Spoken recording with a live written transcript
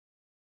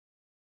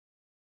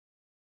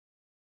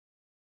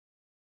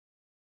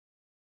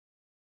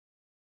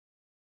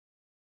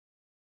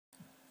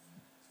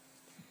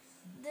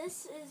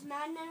This is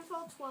Madden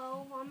NFL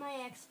 12 on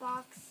my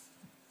Xbox,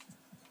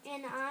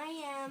 and I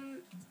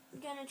am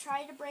going to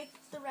try to break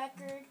the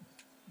record.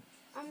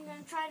 I'm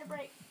going to try to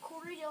break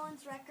Corey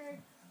Dillon's record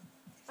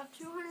of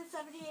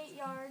 278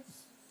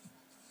 yards,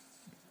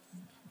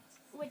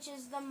 which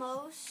is the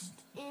most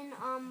in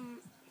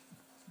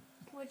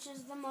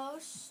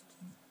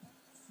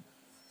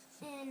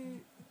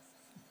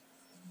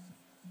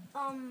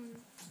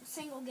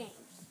single games.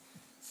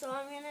 So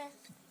I'm going to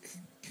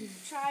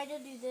try to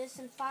do this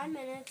in 5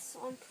 minutes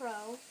on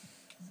Pro.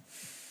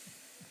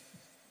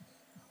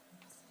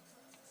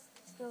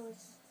 Let's go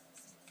with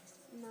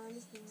 9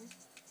 here.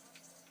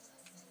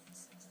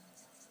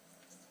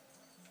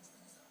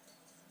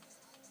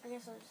 I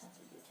guess I'll just have to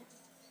do 10.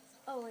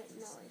 Oh wait,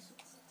 no, it's...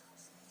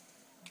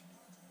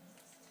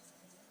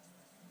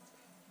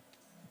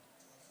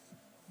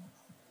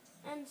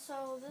 And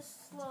so this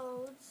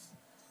loads.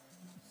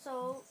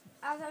 So,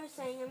 as I was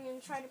saying, I'm going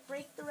to try to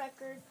break the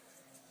record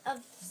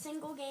of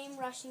single game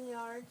rushing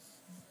yards,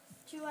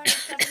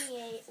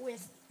 278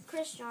 with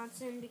Chris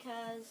Johnson,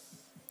 because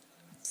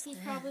he's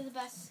probably the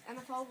best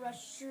NFL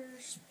rusher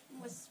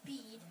with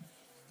speed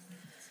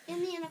in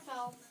the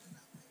NFL.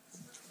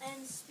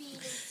 And speed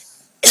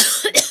is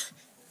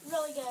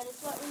really good.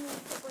 It's what we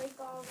need to break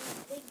all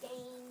these big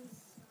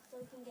games so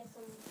we can get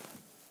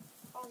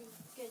all these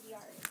good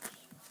yardage.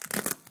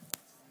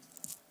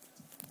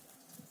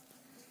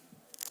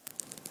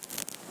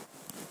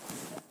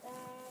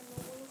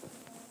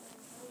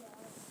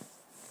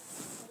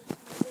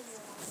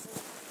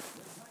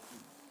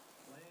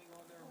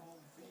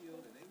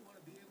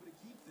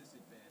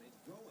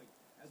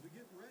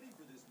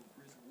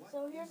 So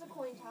here's a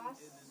coin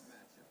toss.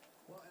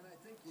 Well, and I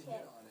think you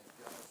hit on it,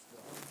 Gus. The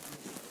home field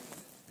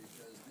advantage,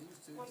 because these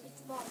two One teams gets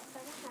the ball in the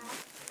second half.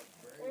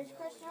 There's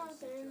Chris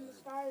Johnson, the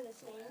star of this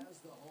game.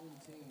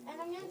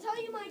 And I'm going to tell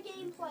you my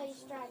gameplay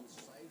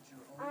strategy.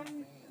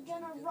 I'm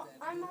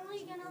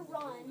only gonna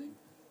run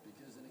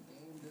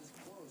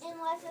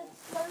unless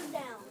it's third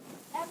down.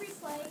 Every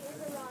play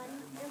is a run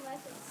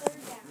unless it's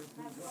third down.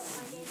 That's what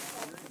my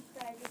gameplay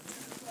strategy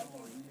is. So I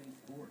can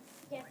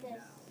get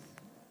this.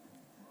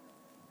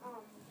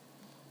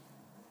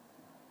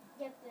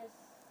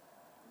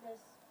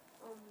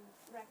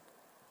 Record.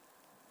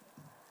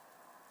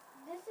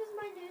 This is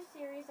my new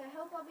series. I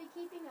hope I'll be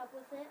keeping up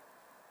with it.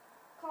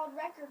 Called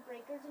Record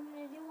Breakers. I'm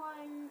going to do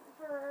one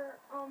for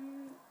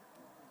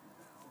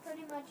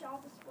pretty much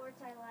all the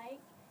sports I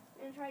like.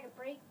 I'm going to try to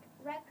break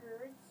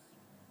records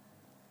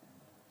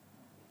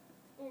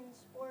in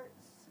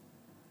sports.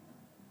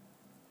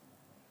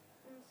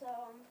 And so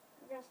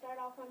we're going to start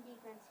off on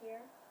defense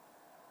here.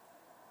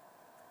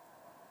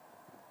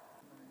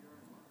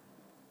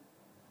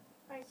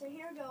 Alright, so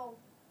here we go.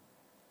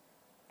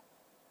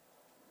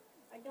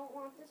 I don't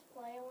want this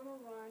play. I want to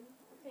run.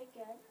 Okay,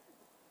 good.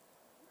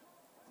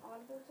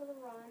 Audible to the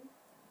run.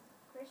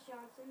 Chris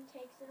Johnson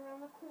takes it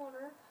around the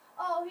corner.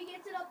 Oh, he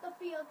gets it up the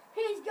field.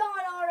 He's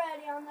going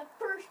already on the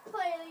first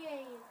play of the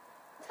game.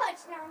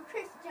 Touchdown,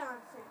 Chris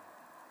Johnson.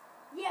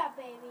 Yeah,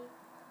 baby.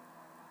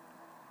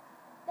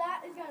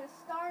 That is going to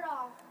start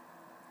off.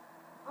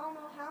 I don't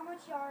know how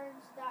much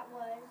yards that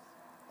was.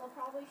 They'll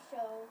probably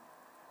show.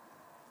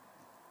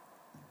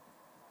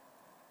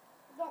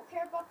 Don't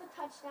care about the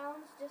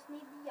touchdowns, just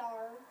need the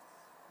yards.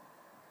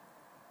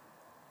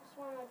 Just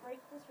want to break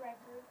this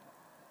record.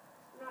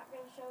 I'm not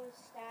going to show his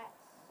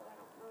stats, so I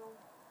don't know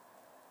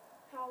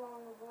how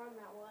long of a run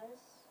that was.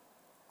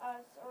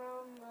 It's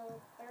around the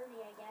 30,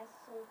 I guess,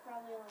 so it's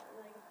probably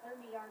like a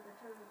 30-yard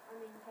return,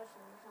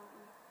 touchdown or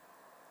something.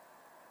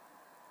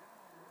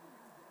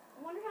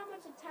 I wonder how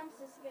much attempts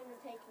this is going to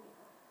take me.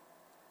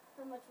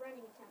 How much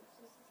running attempts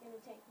this is going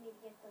to take me to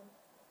get the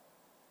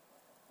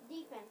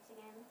defense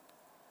again.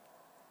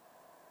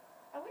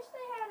 I wish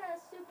they had a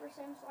super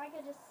sim so I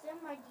could just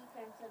sim my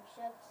defensive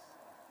shifts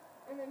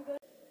and then go.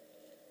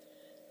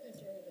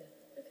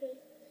 Okay.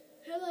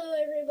 Hello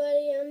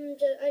everybody.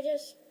 I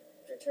just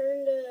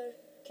returned a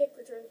kick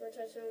return for a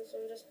touchdown, so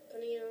I'm just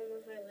putting it on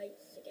the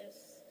highlights, I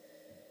guess.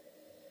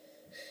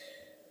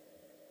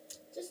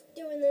 Just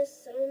doing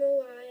this. I don't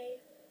know why.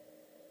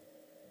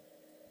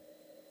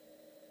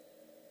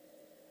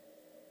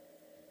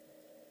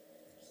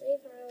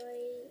 Save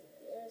highlight.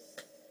 Yes.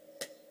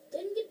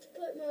 Didn't get to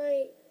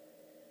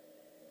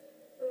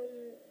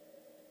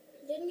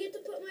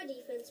put my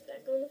defense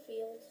back on the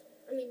field.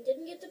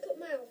 Didn't get to put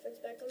my offense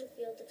back on the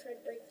field to try to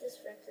break this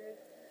record.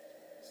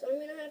 So I'm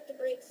going to have to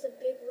break some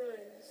big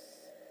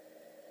runs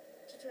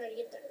to try to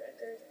get that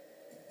record.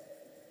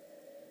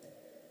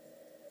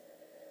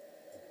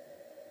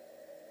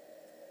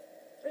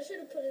 I should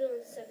have put it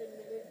on 7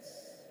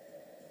 minutes.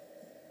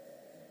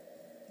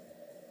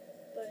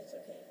 But it's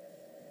okay.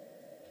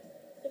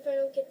 If I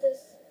don't get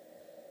this,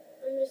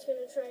 I'm just going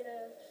to try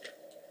to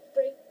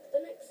break the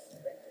next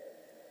record.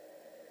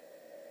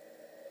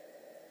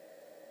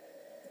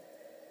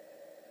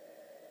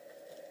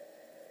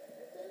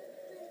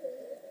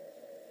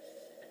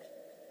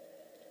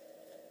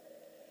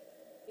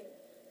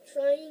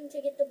 Trying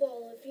to get the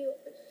ball.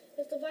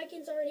 If the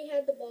Vikings already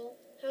had the ball,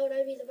 How would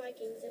I be the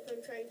Vikings if I'm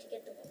trying to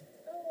get the ball?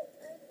 Oh,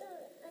 I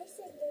thought I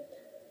said good.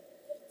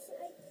 I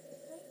said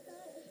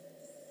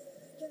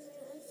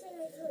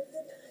I thought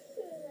the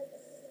Titans like.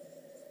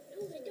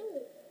 No, they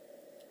don't.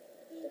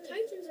 The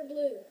Titans are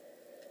blue.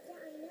 Yeah,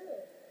 I know.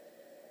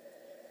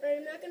 Alright,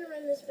 I'm not going to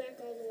run this back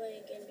all the way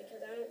again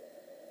because I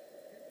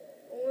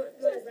want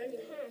my Just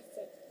running. pass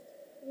it.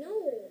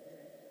 No.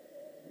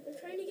 I'm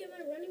trying to get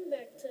my running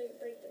back to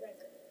break the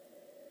record.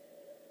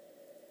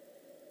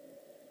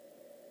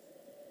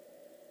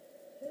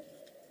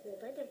 Well,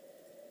 better.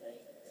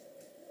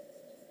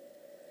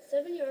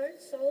 7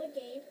 yards, solid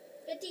gain.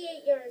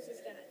 58 yards he's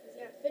got. He's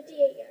got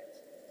 58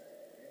 yards.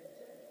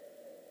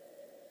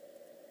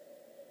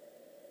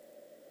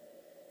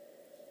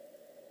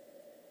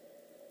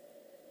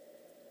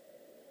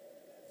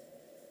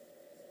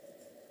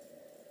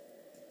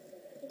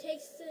 He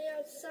takes to the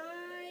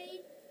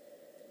outside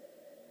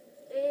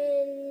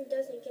and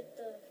doesn't get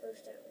the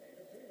first down.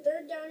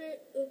 Third down and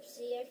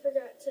oopsie, I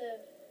forgot to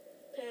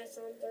pass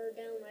on third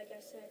down like I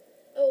said.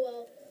 Oh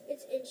well,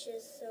 it's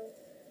inches, so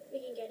we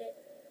can get it.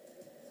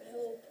 I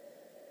hope.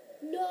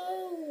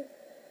 No!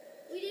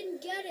 We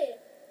didn't get it!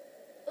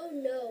 Oh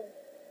no.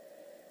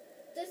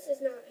 This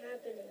is not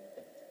happening.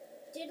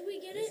 Did we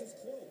get it?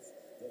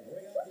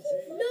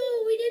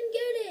 No, we didn't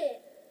get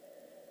it!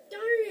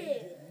 Darn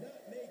it! Did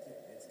not make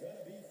it. It's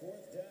gonna be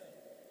fourth down.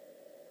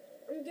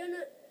 I'm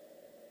gonna...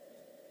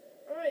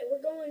 Alright,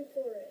 we're going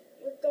for it.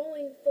 We're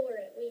going for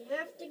it. We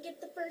have to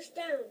get the first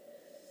down.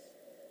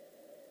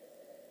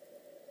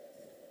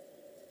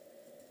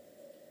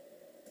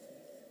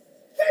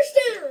 First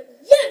down!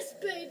 Yes,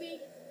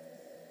 baby!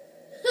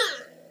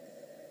 Ha!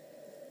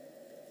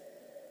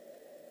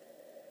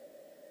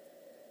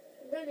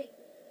 Running.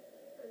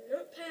 I'm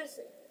not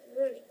passing. I'm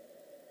running.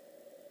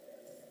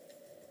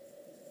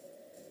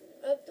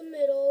 Up the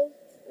middle.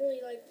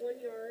 Only like 1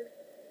 yard.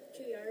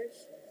 2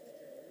 yards.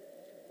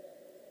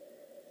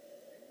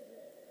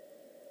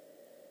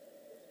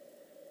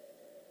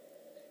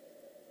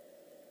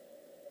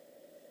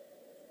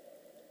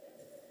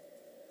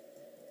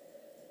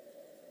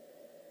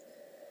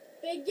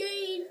 Big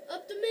gain,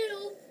 up the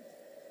middle.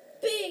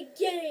 Big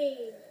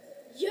gain.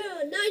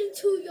 Yeah,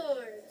 92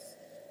 yards.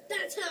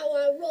 That's how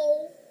I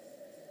roll.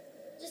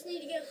 Just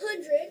need to get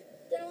 100.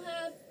 Then I'll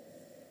have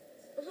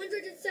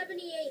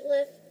 178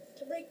 left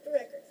to break the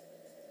record.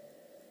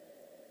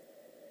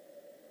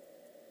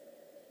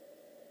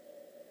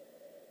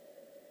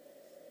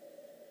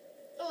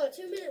 Oh,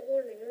 2-minute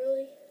warning,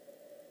 really?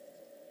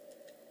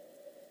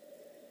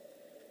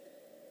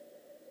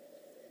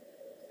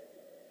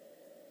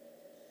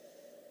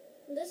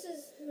 This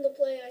is the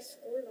play I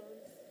scored on.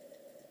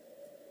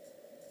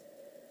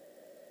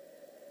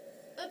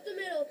 Up the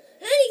middle.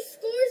 And he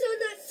scores on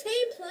that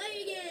same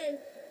play again.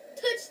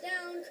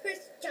 Touchdown,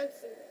 Chris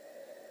Johnson.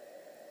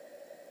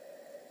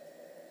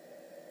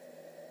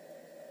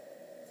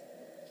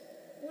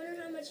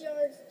 Wonder how much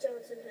yards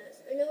Johnson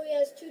has. I know he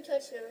has 2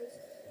 touchdowns,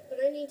 but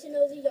I need to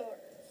know the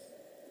yards.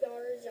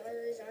 Yards.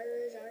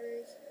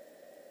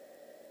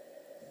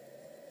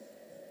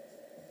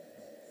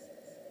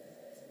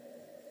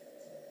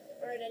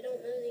 Alright, I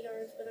don't know the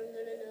yards, but I'm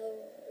going to know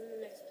in the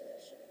next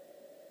position.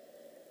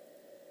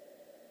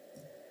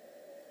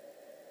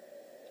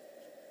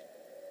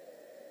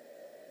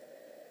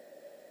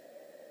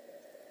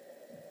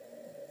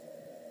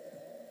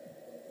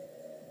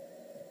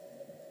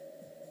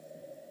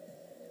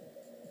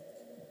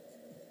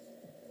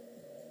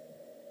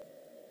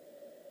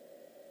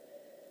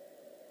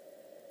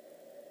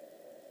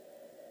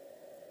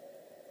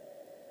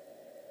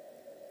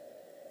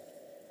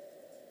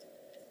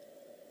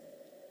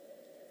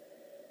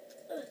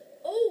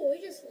 Oh,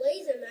 he just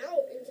lays him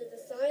out into the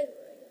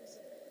sidelines.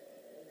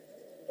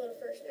 But a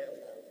first down,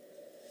 though.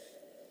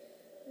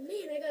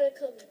 Man, I gotta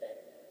cover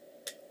better.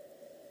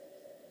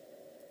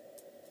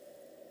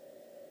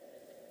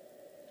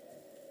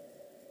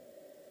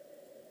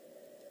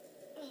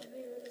 Oh,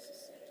 man, this is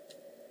sad.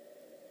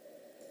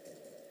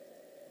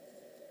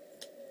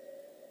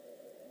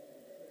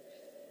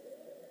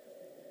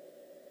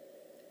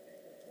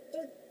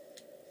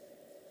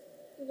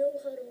 No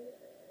huddle.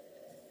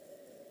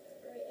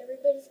 Alright,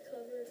 everybody's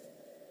covered.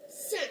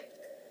 Sack!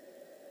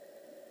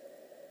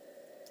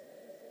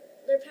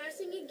 They're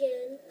passing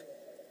again.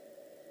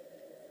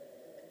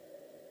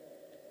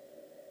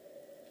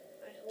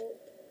 I hope.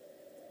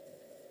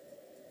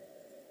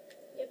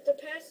 Yep, they're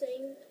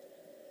passing.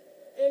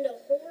 And a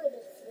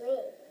horrible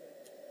throw.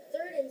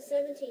 3rd and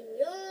 17.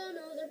 We all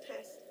know they're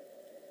passing.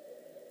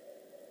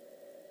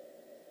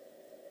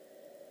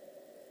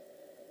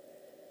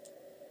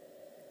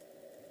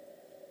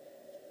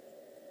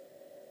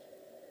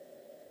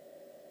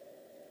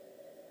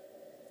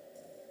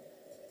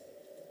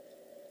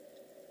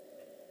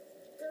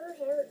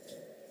 Gerhardt.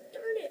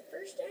 Darn it,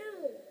 first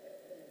down.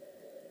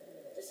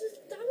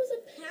 That was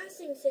a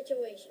passing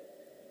situation.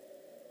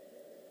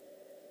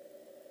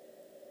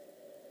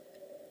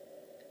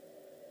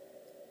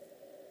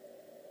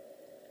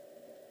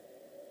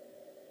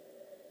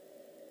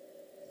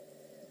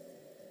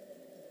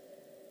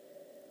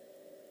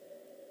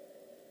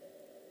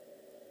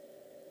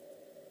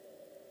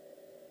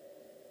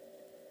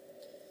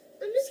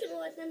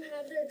 gonna let them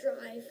have their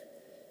drive.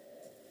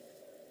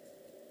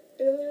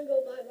 And I'm gonna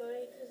go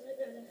bye-bye because I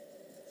gotta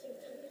see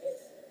what time it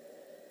is.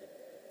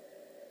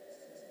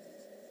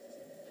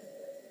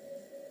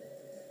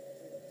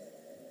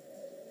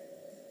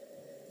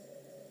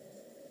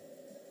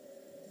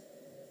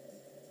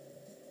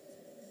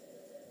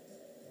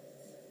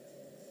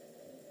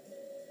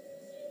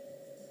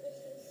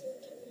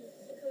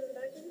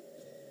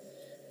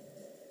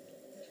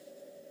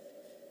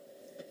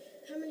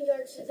 How many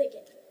yards did they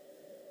get?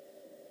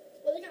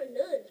 Well, they got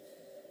none.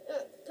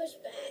 Push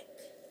back.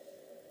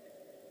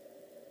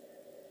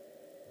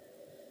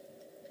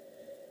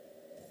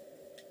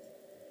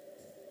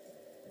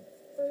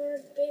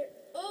 Bernard Bear.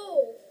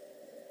 Oh!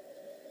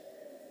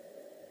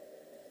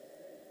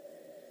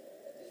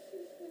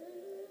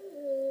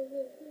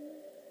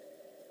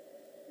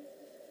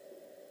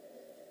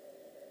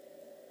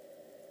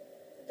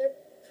 They're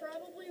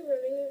probably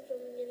running, so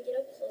I'm going to get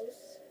up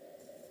close.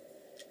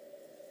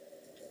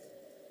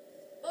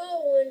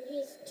 Oh, and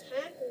he's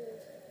tackled.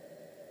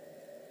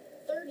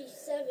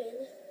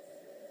 37.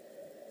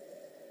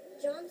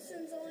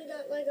 Johnson's only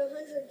got like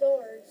 100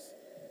 yards.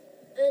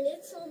 And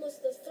it's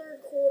almost the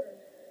third quarter.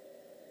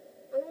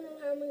 I don't know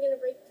how I'm going to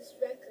break this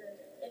record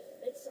if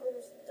it's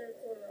almost the third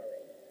quarter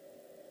already.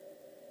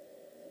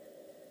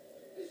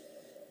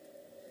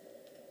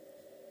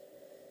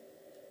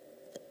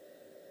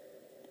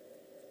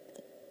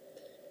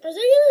 Are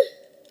they gonna...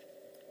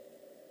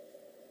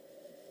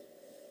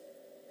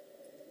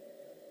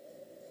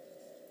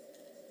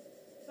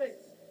 Fine.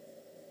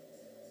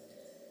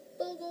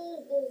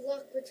 Bogle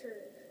block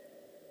return.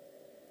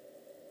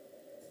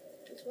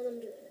 That's what I'm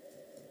doing.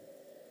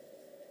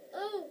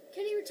 Oh,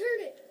 can he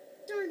return it?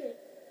 Darn it.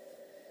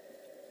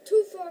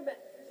 Too far back.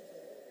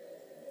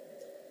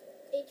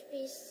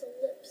 HB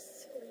slip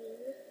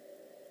screen.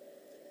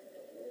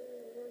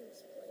 Run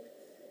this play.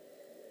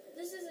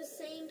 This is the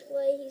same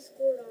play he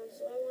scored on,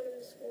 so I want him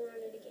to score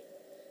on it again.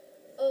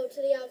 Oh,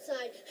 to the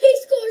outside. He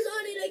scores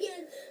on it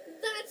again!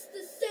 That's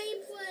the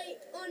same play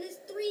on his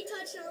 3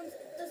 touchdowns.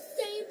 The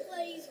same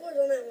play he scores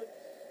on that one.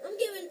 I'm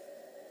giving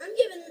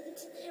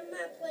him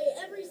that play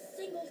every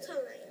single time.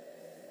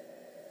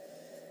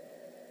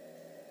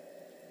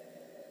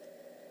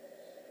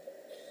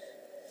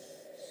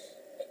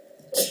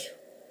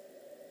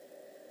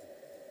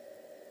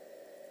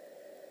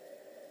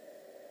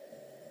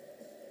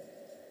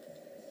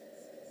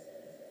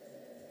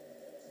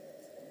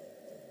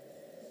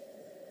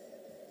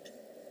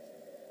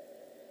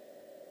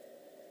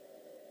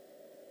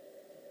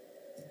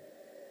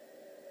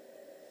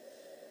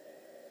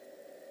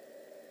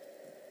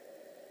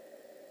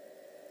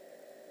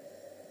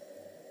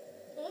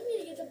 I'm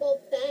going to get the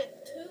ball back,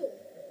 too.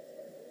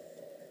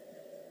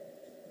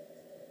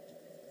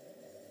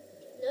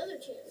 Another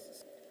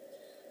chance.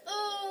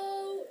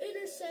 Oh,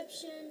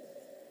 interception.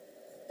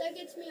 That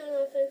gets me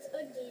on offense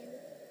again.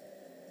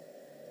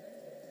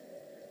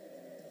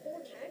 4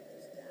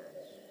 tackles,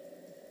 gosh.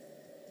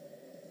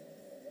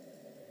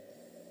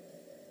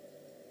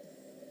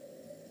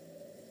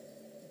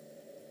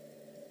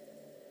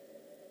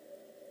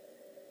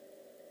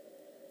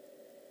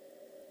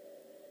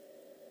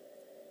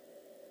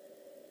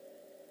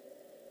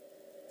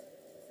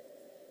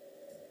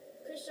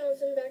 Chris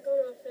Johnson back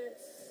on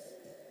offense.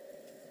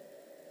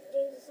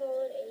 Gains a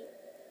solid 8.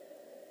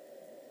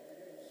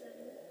 7.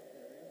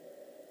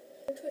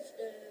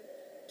 Touchdown.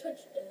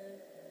 Touchdown.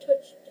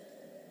 Touchdown.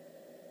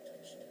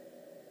 Touchdown.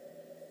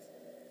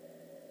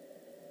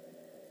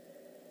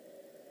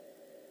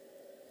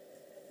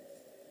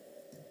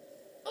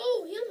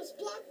 Oh, he almost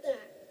blocked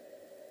that.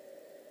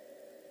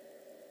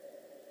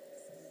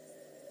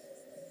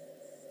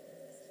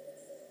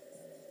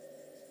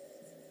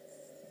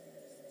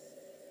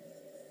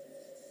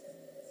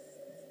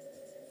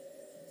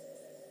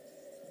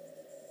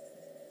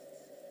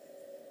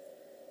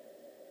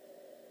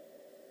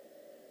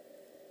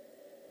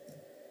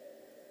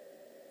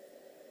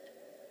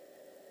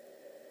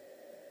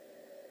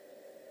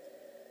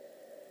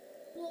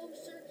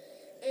 Closer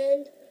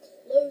and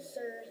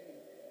closer.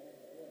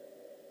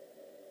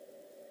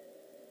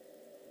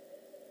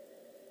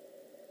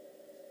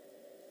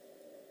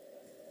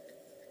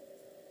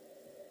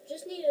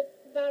 Just need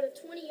about a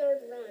 20-yard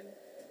run.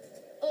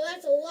 Oh,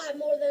 that's a lot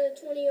more than a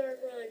 20-yard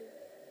run.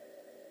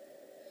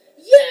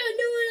 Yeah,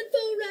 new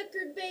NFL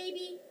record,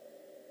 baby.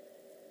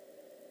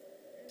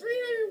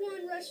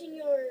 301 rushing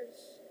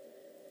yards.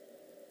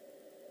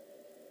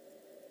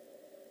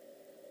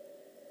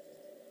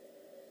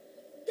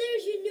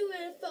 There's your new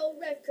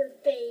NFL record,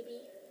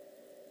 baby.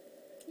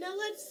 Now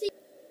let's see.